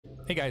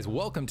Hey guys,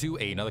 welcome to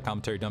another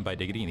commentary done by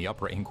Diggity. In the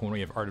upper right-hand corner, we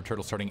have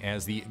ArtofTurtle starting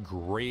as the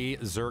gray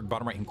Zerg.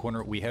 Bottom right-hand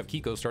corner, we have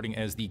Kiko starting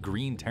as the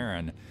green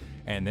Terran.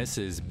 And this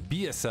is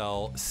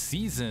BSL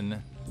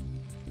Season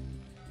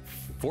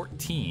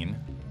 14.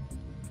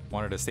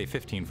 Wanted to say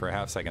 15 for a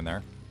half second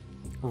there.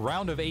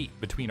 Round of 8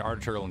 between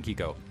ArtofTurtle and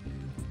Kiko.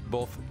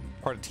 Both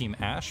part of Team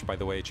Ash. By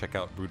the way, check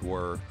out Brood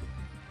War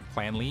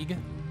Clan League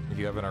if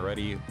you haven't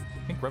already.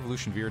 I think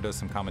Revolution Veer does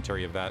some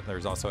commentary of that.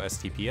 There's also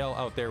STPL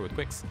out there with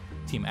Quicks.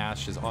 Team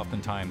Ash is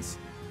oftentimes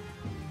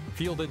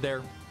fielded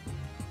there.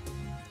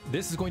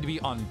 This is going to be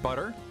on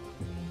Butter,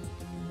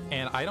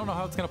 and I don't know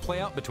how it's going to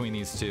play out between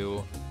these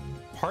two.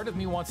 Part of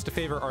me wants to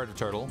favor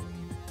ArtofTurtle,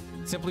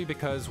 simply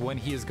because when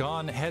he has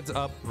gone heads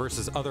up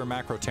versus other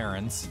macro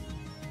Terrans,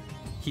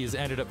 he has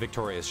ended up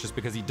victorious, just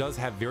because he does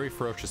have very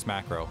ferocious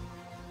macro.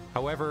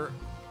 However,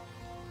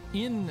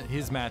 in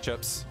his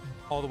matchups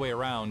all the way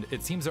around,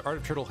 it seems that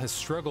ArtofTurtle has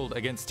struggled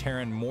against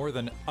Terran more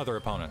than other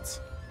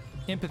opponents.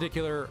 In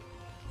particular,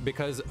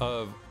 because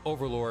of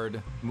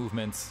Overlord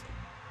movements,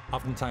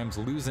 oftentimes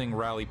losing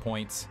rally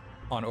points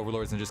on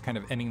Overlords and just kind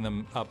of ending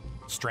them up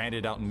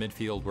stranded out in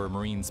midfield where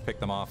Marines pick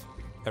them off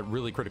at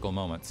really critical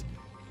moments.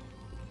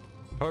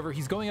 However,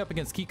 he's going up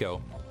against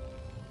Kiko.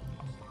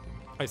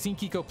 I've seen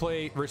Kiko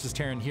play versus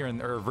Terran here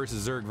and or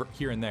versus Zerg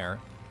here and there.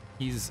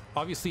 He's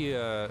obviously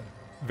a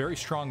very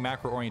strong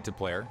macro-oriented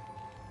player.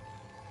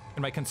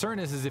 And my concern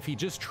is if he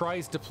just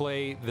tries to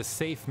play the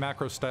safe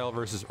macro style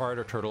versus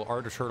ArtofTurtle,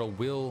 ArtofTurtle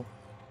will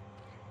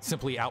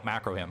simply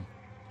out-macro him.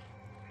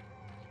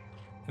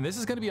 And this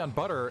is going to be on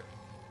Butter,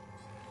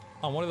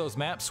 on one of those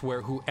maps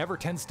where whoever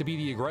tends to be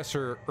the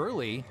aggressor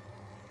early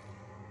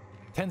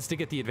tends to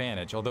get the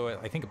advantage, although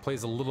I think it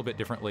plays a little bit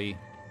differently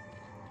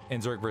in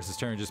Zerg versus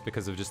Terran just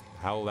because of just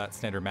how that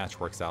standard match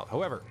works out.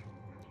 However,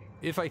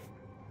 if I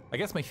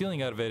guess my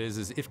feeling out of it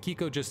is if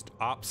Kiko just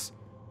opts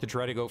to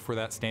try to go for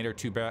that standard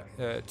two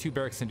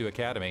barracks into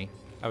Academy,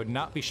 I would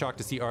not be shocked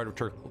to see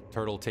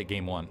ArtofTurtle take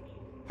game one.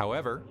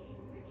 However,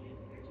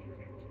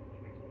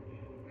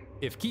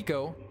 if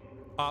Kiko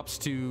opts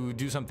to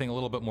do something a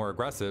little bit more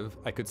aggressive,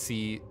 I could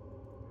see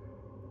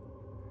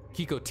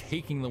Kiko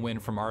taking the win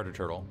from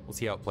ArtofTurtle. We'll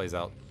see how it plays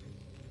out.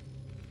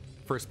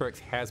 First barracks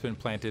has been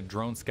planted.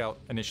 Drone Scout,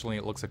 initially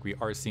it looks like we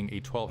are seeing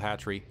a 12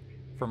 hatchery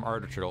from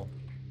ArtofTurtle.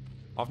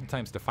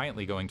 Oftentimes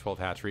defiantly going 12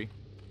 hatchery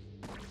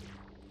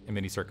in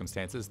many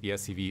circumstances. The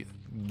SCV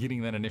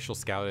getting that initial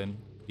scout in,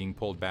 being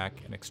pulled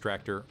back, an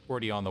extractor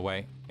already on the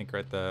way. I think we're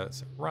at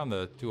around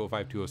the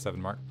 205,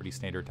 207 mark, pretty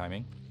standard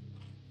timing.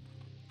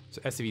 So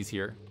SCV's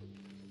here.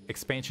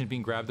 Expansion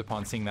being grabbed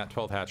upon seeing that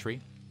 12th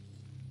hatchery.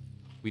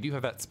 We do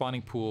have that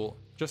spawning pool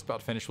just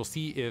about finished. We'll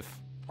see if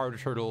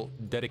ArtofTurtle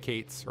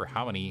dedicates, or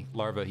how many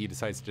larvae he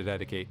decides to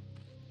dedicate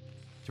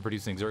to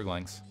producing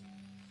Zerglings.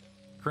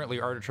 Currently,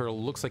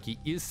 ArtofTurtle looks like he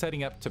is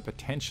setting up to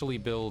potentially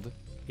build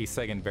a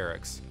second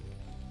barracks.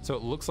 So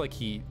it looks like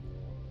I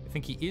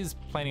think he is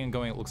planning on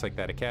going, it looks like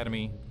that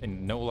Academy,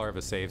 and no larvae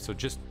saved, so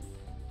just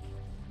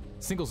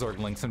single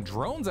Zergling. Some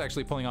drones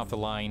actually pulling off the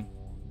line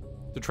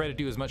to try to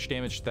do as much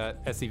damage to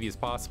that SCV as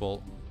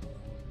possible.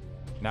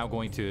 Now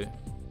going to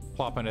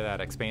plop into that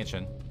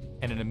expansion.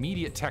 And an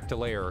immediate tech to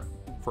layer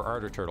for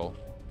ArtofTurtle.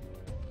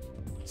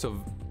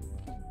 So,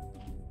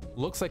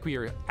 looks like we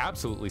are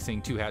absolutely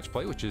seeing two hatch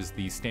play, which is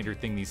the standard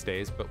thing these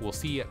days, but we'll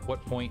see at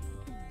what point,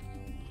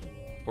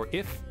 or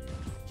if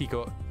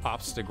Kiko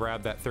opts to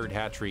grab that third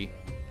hatchery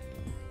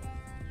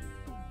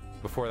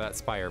before that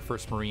Spire.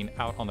 First Marine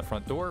out on the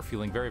front door,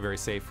 feeling very, very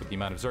safe with the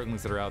amount of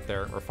Zerglings that are out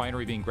there.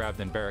 Refinery being grabbed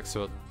in barracks,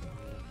 so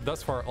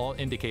thus far, all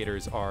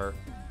indicators are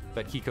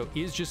that Kiko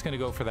is just going to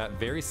go for that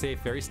very safe,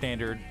 very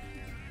standard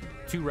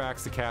 2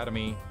 racks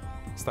Academy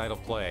style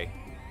of play.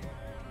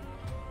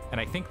 And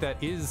I think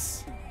that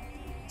is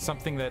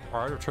something that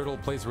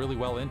ArtofTurtle plays really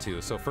well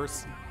into. So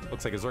first,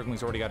 looks like a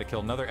Zergling's already got a kill.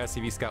 Another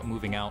SCV scout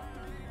moving out.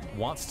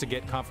 Wants to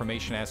get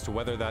confirmation as to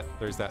whether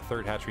there's that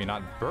third hatchery or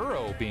not.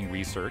 Burrow being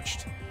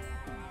researched.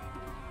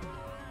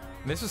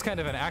 This is kind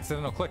of an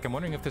accidental click. I'm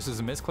wondering if this is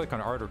a misclick on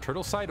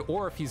ArtofTurtle's side,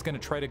 or if he's going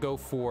to try to go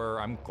for...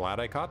 I'm glad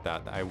I caught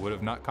that. I would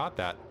have not caught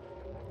that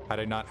had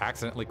I not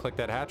accidentally clicked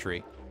that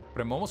hatchery.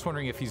 But I'm almost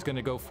wondering if he's going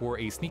to go for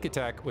a sneak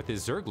attack with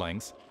his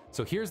Zerglings.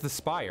 So here's the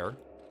Spire.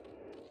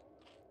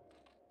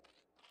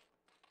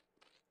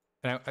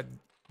 And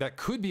that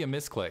could be a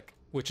misclick,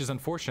 which is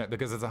unfortunate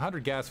because it's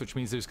 100 gas, which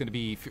means there's going to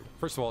be...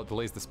 First of all, it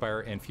delays the Spire,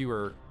 and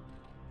fewer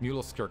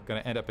Mules are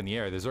going to end up in the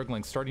air. The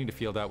Zerglings starting to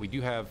field out. We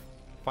do have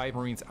 5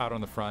 Marines out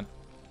on the front.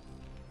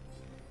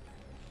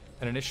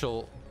 An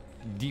initial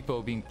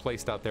depot being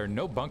placed out there.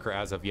 No bunker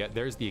as of yet.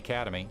 There's the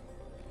Academy.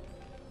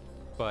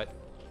 But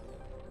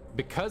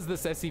because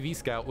this SCV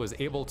scout was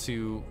able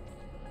to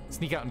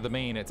sneak out into the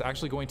main, it's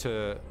actually going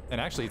to...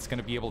 And actually, it's going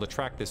to be able to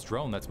track this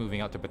drone that's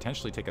moving out to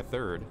potentially take a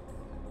third.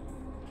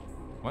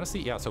 I want to see...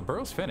 Yeah, so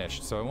Burrow's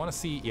finished. So I want to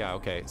see... Yeah,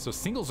 okay. So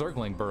single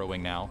Zergling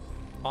burrowing now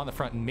on the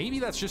front. And maybe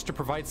that's just to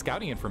provide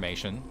scouting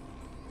information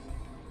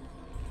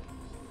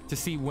to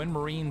see when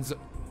Marines,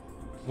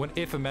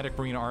 if a medic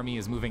Marine army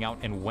is moving out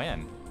and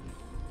when.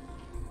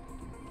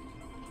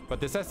 But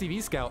this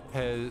SCV scout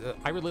has,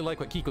 I really like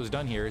what Kiko's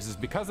done here, is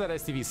because that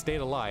SCV stayed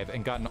alive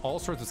and gotten all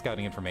sorts of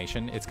scouting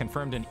information, it's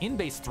confirmed an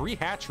in-base 3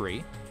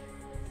 hatchery.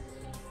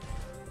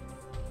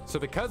 So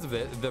because of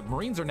it, the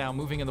Marines are now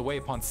moving in the way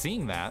upon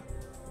seeing that.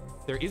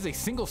 There is a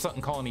single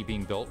Sutton colony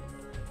being built.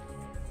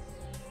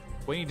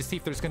 Waiting to see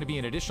if there's going to be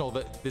an additional,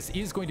 this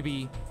is going to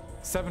be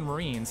 7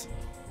 Marines.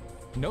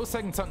 No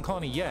second Sutton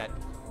colony yet.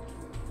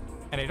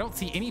 And I don't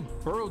see any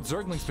burrowed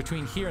Zerglings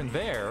between here and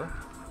there.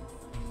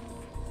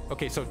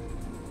 Okay, so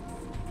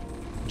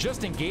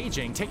just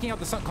engaging, taking out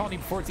the Sutton colony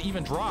before it's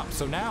even dropped.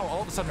 So now,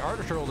 all of a sudden,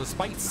 ArtofTurtle,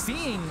 despite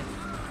seeing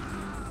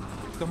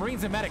the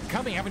Marines and Medic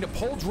coming, having to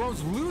pull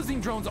drones,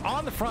 losing drones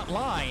on the front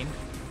line,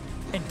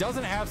 and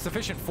doesn't have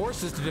sufficient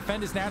forces to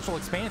defend his natural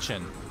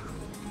expansion.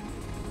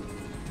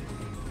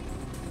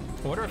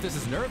 I wonder if this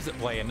is nerves at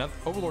play. Another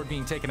Overlord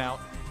being taken out.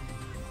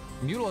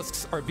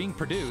 Mutalisks are being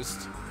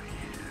produced.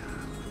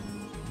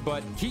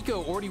 But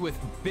Kiko already with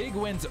big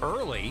wins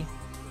early.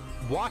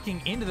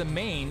 Walking into the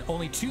main,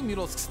 only 2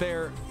 Mutalisks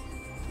there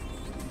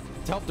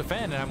to help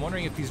defend, and I'm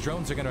wondering if these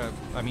drones are gonna,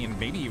 I mean,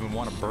 maybe even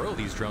want to burrow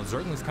these drones.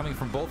 Zerglings coming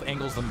from both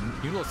angles, the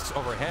Mutalisks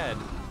overhead.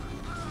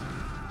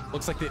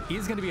 Looks like it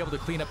is going to be able to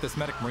clean up this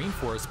Medic Marine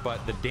force,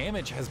 but the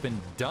damage has been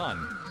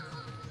done.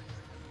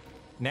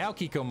 Now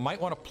Kiko might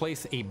want to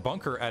place a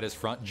bunker at his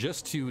front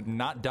just to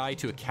not die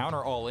to a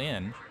counter all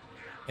in.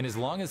 And as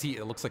long as he,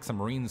 it looks like some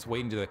Marines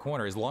waiting to the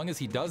corner, as long as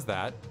he does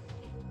that,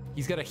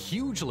 he's got a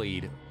huge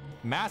lead.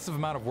 Massive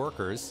amount of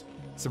workers.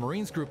 Some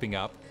Marines grouping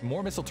up,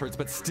 more missile turrets,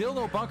 but still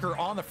no bunker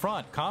on the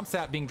front.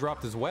 Comsat being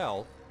dropped as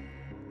well.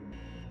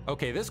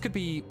 Okay, this could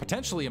be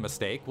potentially a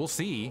mistake. We'll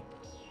see.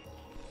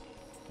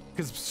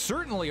 Because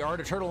certainly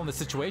ArtofTurtle in this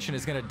situation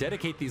is going to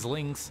dedicate these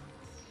Lings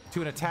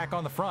to an attack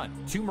on the front.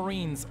 2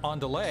 Marines on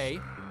delay,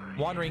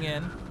 wandering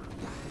in,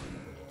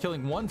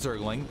 killing 1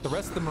 Zergling. The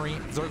rest of the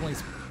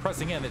Zerglings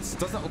pressing in. It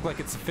doesn't look like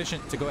it's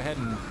sufficient to go ahead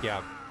and,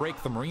 yeah,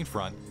 break the Marine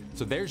front.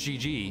 So there's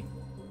GG.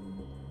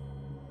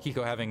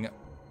 Kiko having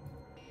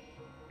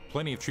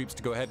plenty of troops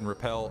to go ahead and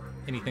repel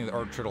anything that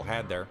ArtofTurtle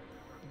had there.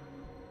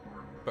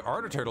 But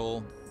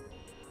ArtofTurtle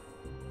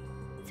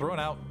throwing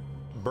out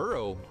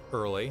Burrow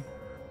early.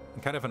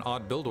 Kind of an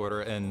odd build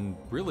order, and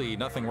really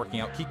nothing working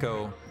out.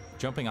 Kiko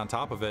jumping on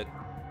top of it.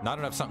 Not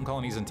enough Sutton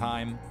colonies in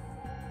time.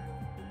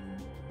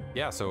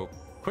 Yeah, so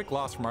quick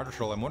loss from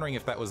ArtofTurtle. I'm wondering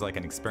if that was like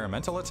an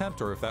experimental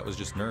attempt or if that was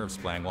just nerves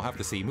playing. We'll have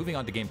to see. Moving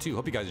on to game 2.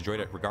 Hope you guys enjoyed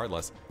it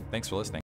regardless. Thanks for listening.